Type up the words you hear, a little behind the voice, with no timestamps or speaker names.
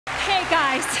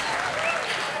Guys.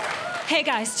 Hey,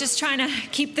 guys, just trying to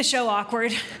keep the show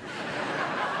awkward.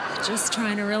 Just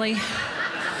trying to really...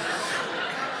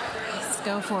 Let's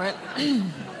go for it.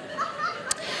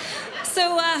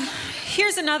 So,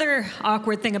 here's another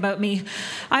awkward thing about me.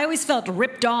 I always felt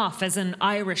ripped off as an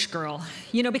Irish girl.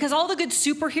 You know, because all the good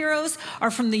superheroes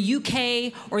are from the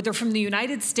UK or they're from the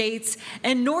United States,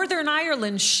 and Northern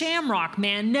Ireland, Shamrock,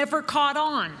 man, never caught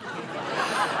on.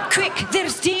 Quick,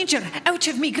 there's danger. Out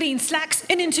of me green slacks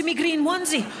and into me green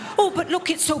onesie. Oh, but look,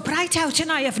 it's so bright out and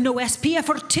I have no SPF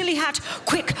or tilly hat.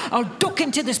 Quick, I'll duck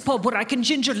into this pub where I can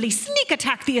gingerly sneak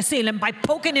attack the assailant by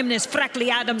poking him in his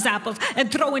freckly Adam's apples and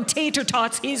throwing tater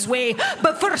tots his way.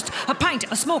 But first, a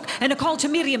pint, a smoke, and a call to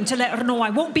Miriam to let her know I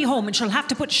won't be home and she'll have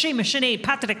to put Seamus, Sinead,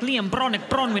 Patrick, Liam, Bronick,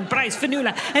 Bronwyn, Bryce,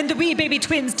 Fanula, and the wee baby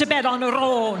twins to bed on her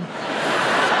own.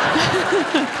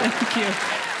 Thank you.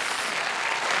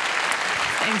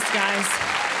 Thanks, guys.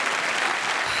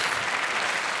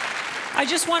 I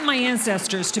just want my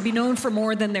ancestors to be known for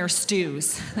more than their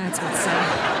stews. That's what's